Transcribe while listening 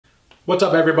What's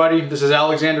up, everybody? This is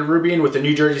Alexander Rubin with the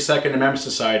New Jersey Second Amendment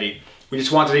Society. We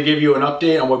just wanted to give you an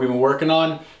update on what we've been working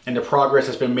on and the progress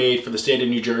that's been made for the state of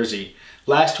New Jersey.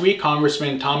 Last week,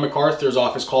 Congressman Tom MacArthur's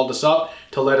office called us up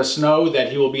to let us know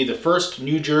that he will be the first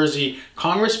New Jersey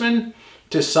congressman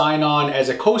to sign on as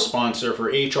a co-sponsor for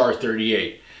H.R.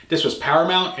 38. This was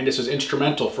paramount and this was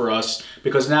instrumental for us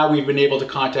because now we've been able to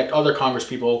contact other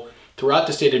congresspeople throughout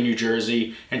the state of New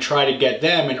Jersey and try to get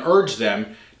them and urge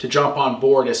them to jump on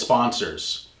board as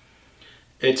sponsors.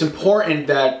 It's important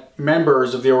that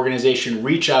members of the organization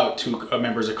reach out to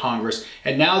members of Congress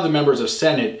and now the members of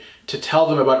Senate to tell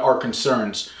them about our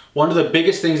concerns. One of the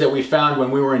biggest things that we found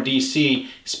when we were in DC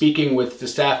speaking with the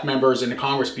staff members and the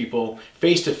congresspeople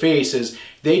face to face is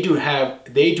they do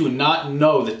not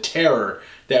know the terror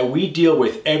that we deal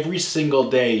with every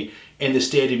single day in the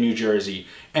state of New Jersey.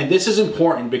 And this is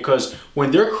important because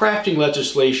when they're crafting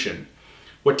legislation,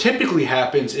 what typically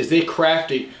happens is they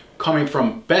craft it coming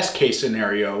from best case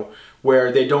scenario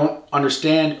where they don't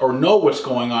understand or know what's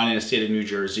going on in the state of New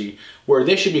Jersey, where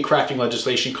they should be crafting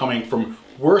legislation coming from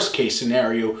worst case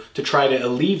scenario to try to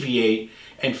alleviate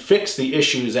and fix the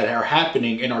issues that are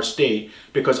happening in our state,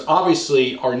 because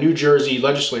obviously our New Jersey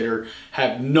legislator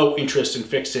have no interest in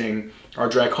fixing our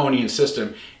draconian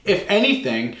system. If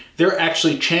anything, they're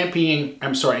actually campaigning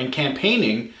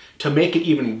to make it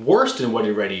even worse than what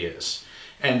it already is.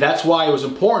 And that's why it was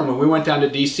important when we went down to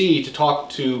DC to talk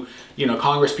to,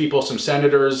 congresspeople, some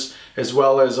senators, as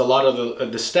well as a lot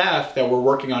of the staff that were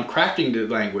working on crafting the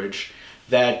language,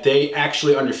 that they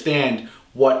actually understand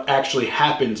what actually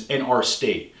happens in our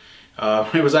state.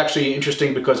 It was actually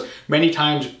interesting because many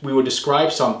times we would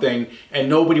describe something and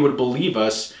nobody would believe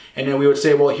us. And then we would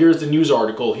say, well, here's the news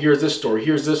article, here's this story,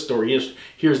 here's this story,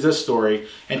 here's this story,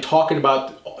 and talking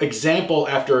about example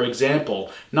after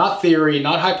example, not theory,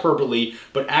 not hyperbole,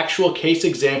 but actual case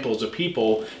examples of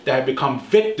people that have become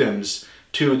victims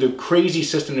to the crazy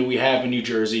system that we have in New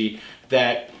Jersey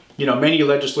that, many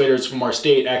legislators from our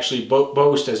state actually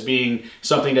boast as being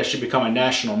something that should become a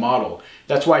national model.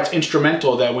 That's why it's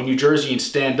instrumental that when New Jerseyans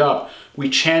stand up, we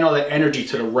channel that energy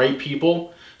to the right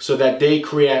people, so that they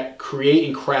create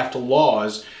and craft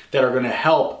laws that are going to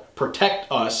help protect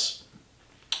us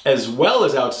as well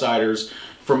as outsiders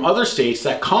from other states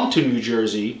that come to New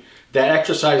Jersey that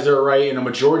exercise their right in a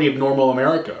majority of normal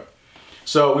America.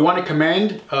 So we want to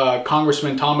commend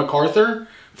Congressman Tom MacArthur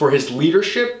for his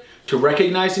leadership to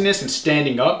recognizing this and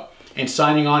standing up and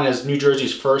signing on as New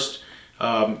Jersey's first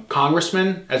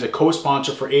congressman as a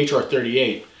co-sponsor for H.R.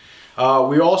 38.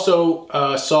 We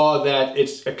also saw that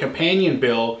a companion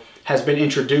bill has been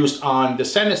introduced on the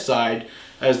Senate side,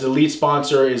 as the lead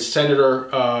sponsor is Senator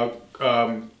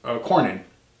Cornyn.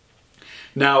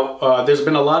 Now, there's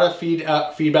been a lot of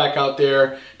feedback out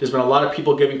there. There's been a lot of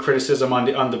people giving criticism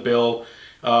on the bill.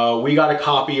 We got a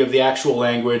copy of the actual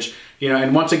language,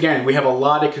 and once again, we have a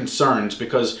lot of concerns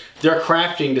because they're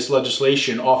crafting this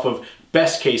legislation off of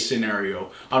best case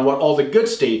scenario on what all the good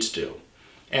states do.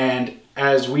 And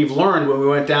as we've learned when we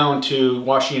went down to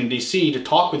Washington, D.C. to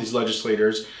talk with these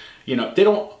legislators, they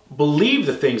don't believe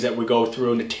the things that we go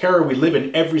through and the terror we live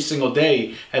in every single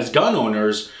day as gun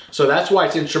owners. So that's why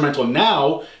it's instrumental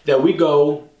now that we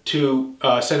go to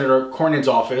Senator Cornyn's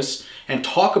office and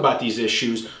talk about these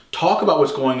issues, talk about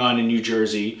what's going on in New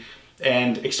Jersey,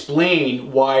 and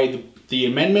explain why the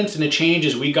amendments and the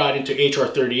changes we got into H.R.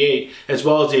 38, as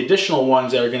well as the additional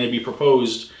ones that are going to be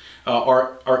proposed,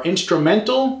 are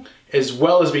instrumental, as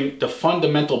well as being the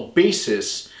fundamental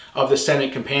basis of the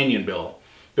Senate companion bill.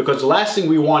 Because the last thing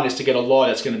we want is to get a law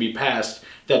that's going to be passed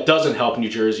that doesn't help New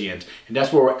Jerseyans. And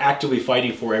that's what we're actively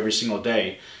fighting for every single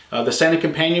day. The Senate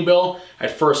companion bill,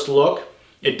 at first look,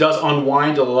 it does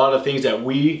unwind a lot of things that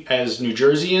we as New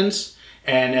Jerseyans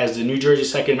and as the New Jersey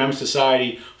Second Amendment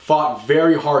Society fought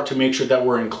very hard to make sure that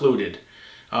we're included.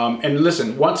 And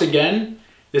listen, once again,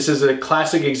 this is a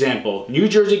classic example. New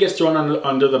Jersey gets thrown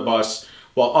under the bus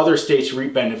while other states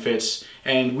reap benefits,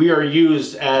 and we are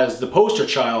used as the poster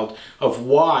child of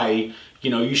why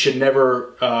you should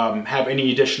never have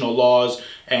any additional laws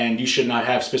and you should not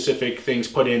have specific things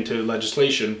put into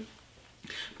legislation.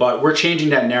 But we're changing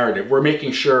that narrative. We're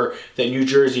making sure that New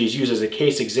Jersey is used as a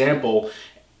case example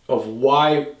of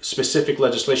why specific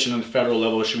legislation on the federal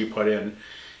level should be put in.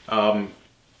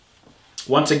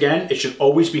 Once again, it should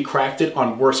always be crafted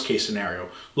on worst case scenario.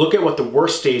 Look at what the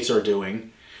worst states are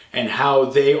doing and how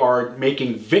they are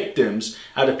making victims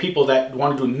out of people that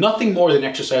want to do nothing more than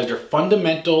exercise their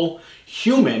fundamental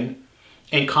human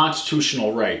and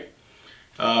constitutional right.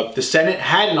 The Senate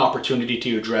had an opportunity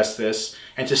to address this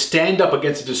and to stand up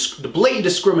against the blatant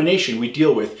discrimination we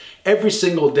deal with every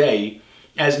single day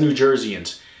as New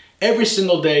Jerseyans. Every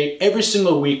single day, every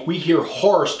single week, we hear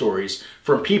horror stories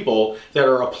from people that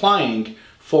are applying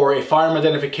for a firearm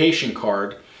identification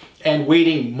card and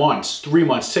waiting months, 3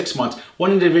 months, 6 months.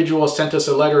 One individual sent us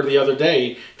a letter the other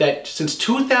day that since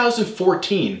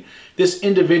 2014, this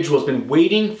individual has been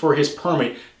waiting for his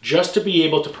permit just to be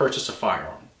able to purchase a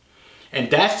firearm. And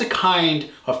that's the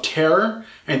kind of terror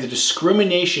and the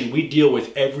discrimination we deal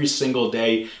with every single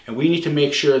day. And we need to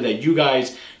make sure that you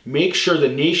guys make sure the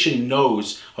nation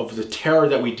knows of the terror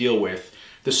that we deal with,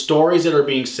 the stories that are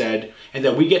being said, and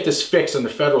that we get this fixed on the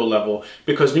federal level,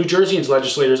 because New Jerseyans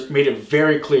legislators made it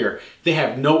very clear they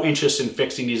have no interest in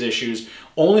fixing these issues.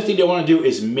 Only thing they want to do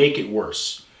is make it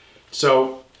worse.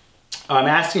 So I'm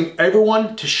asking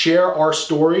everyone to share our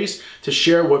stories, to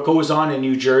share what goes on in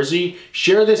New Jersey.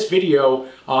 Share this video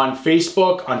on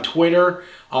Facebook, on Twitter,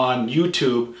 on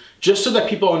YouTube, just so that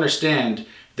people understand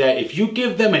that if you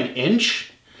give them an inch,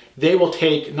 they will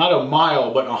take not a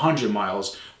mile, but 100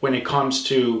 miles when it comes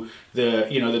to the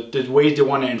ways they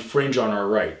want to infringe on our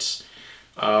rights.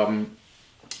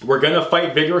 We're going to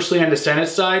fight vigorously on the Senate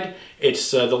side.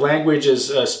 It's the language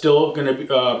is still going to be,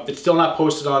 it's still not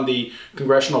posted on the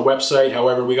congressional website.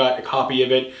 However, we got a copy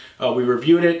of it. We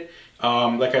reviewed it.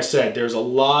 Like I said, there's a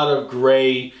lot of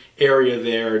gray area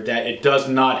there that it does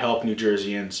not help New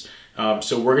Jerseyans.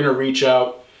 So we're going to reach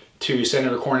out to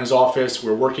Senator Cornyn's office.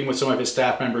 We're working with some of his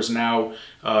staff members now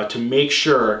to make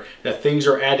sure that things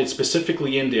are added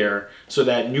specifically in there so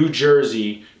that New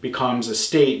Jersey becomes a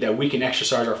state that we can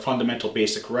exercise our fundamental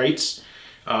basic rights.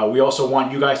 We also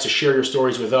want you guys to share your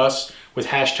stories with us with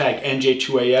hashtag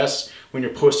NJ2AS when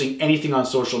you're posting anything on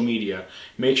social media.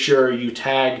 Make sure you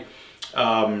tag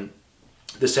the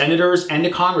senators and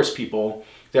the congresspeople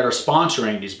that are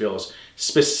sponsoring these bills,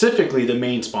 specifically the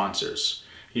main sponsors.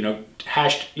 We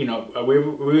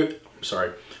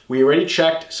already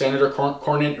checked. Senator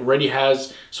Cornyn already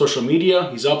has social media.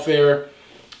 He's up there.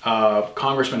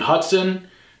 Congressman Hudson,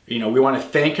 we want to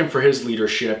thank him for his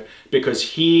leadership, because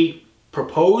he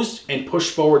proposed and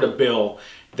pushed forward a bill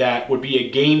that would be a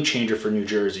game changer for New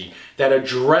Jersey, that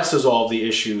addresses all the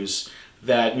issues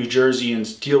that New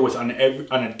Jerseyans deal with on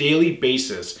a daily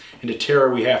basis and the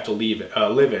terror we have to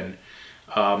live in.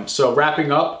 So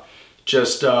wrapping up,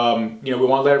 just, we want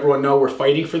to let everyone know we're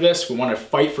fighting for this. We want to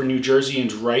fight for New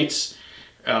Jerseyans' rights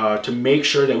to make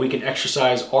sure that we can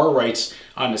exercise our rights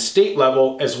on the state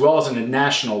level as well as on the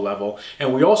national level.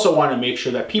 And we also want to make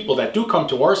sure that people that do come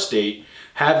to our state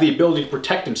have the ability to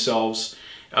protect themselves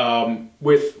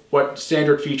with what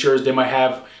standard features they might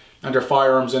have under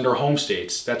firearms in their home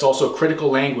states. That's also critical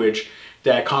language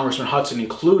that Congressman Hudson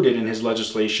included in his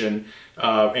legislation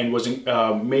and was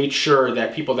made sure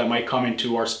that people that might come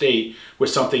into our state with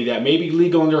something that may be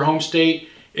legal in their home state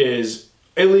is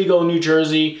illegal in New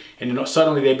Jersey, and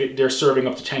suddenly they're serving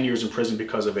up to 10 years in prison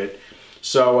because of it.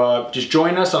 So just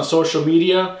join us on social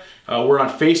media. We're on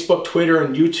Facebook, Twitter,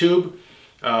 and YouTube.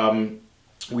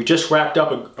 We just wrapped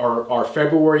up our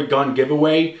February gun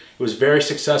giveaway. It was very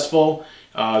successful.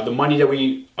 The money that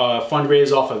we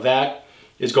fundraise off of that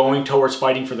is going towards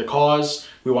fighting for the cause.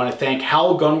 We want to thank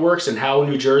Howell Gunworks in Howell,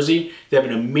 New Jersey. They have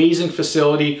an amazing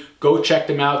facility. Go check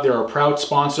them out. They're a proud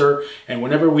sponsor, and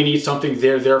whenever we need something,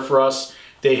 they're there for us.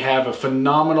 They have a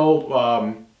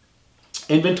phenomenal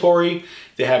inventory.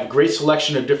 They have a great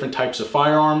selection of different types of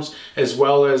firearms, as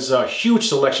well as a huge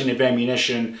selection of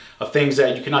ammunition, of things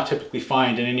that you cannot typically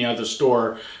find in any other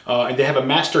store. And they have a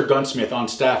master gunsmith on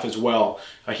staff as well.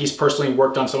 He's personally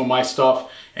worked on some of my stuff,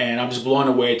 and I'm just blown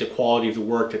away at the quality of the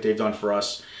work that they've done for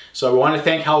us. So we want to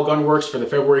thank Howell Gunworks for the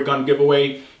February gun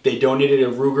giveaway. They donated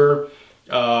a Ruger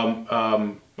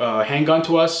handgun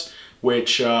to us,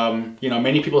 which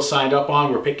many people signed up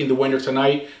on. We're picking the winner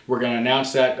tonight. We're going to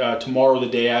announce that tomorrow, the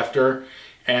day after.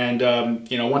 And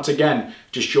once again,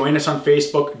 just join us on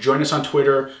Facebook, join us on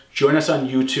Twitter, join us on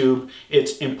YouTube.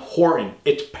 It's important,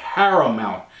 it's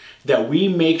paramount that we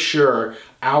make sure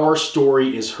our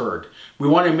story is heard. We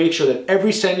want to make sure that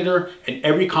every senator and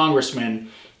every congressman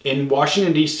in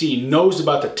Washington, D.C. knows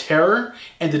about the terror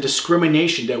and the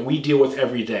discrimination that we deal with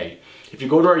every day. If you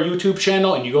go to our YouTube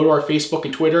channel and you go to our Facebook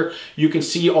and Twitter, you can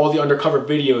see all the undercover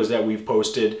videos that we've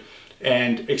posted,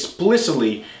 and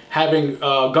explicitly having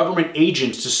government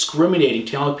agents discriminating,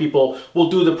 telling people we'll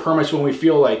do the permits when we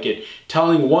feel like it,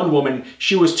 telling one woman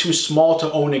she was too small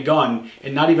to own a gun,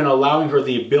 and not even allowing her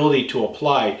the ability to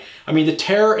apply. I mean, the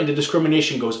terror and the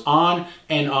discrimination goes on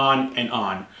and on and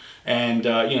on. And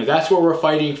that's what we're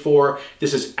fighting for.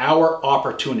 This is our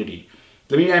opportunity.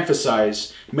 Let me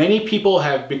emphasize, many people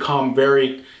have become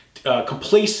very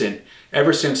complacent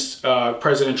ever since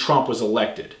President Trump was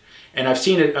elected. And I've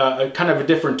seen a kind of a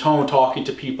different tone talking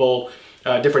to people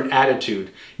different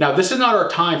attitude. Now, this is not our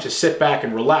time to sit back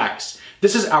and relax.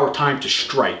 This is our time to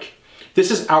strike.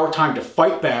 This is our time to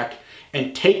fight back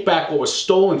and take back what was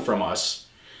stolen from us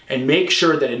and make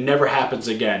sure that it never happens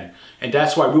again. And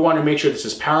that's why we want to make sure this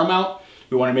is paramount.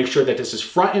 We want to make sure that this is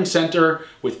front and center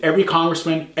with every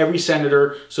congressman, every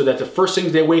senator, so that the first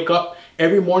things they wake up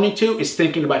every morning to is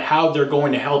thinking about how they're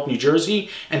going to help New Jersey,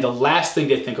 and the last thing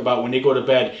they think about when they go to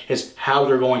bed is how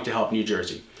they're going to help New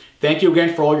Jersey. Thank you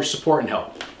again for all your support and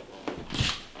help.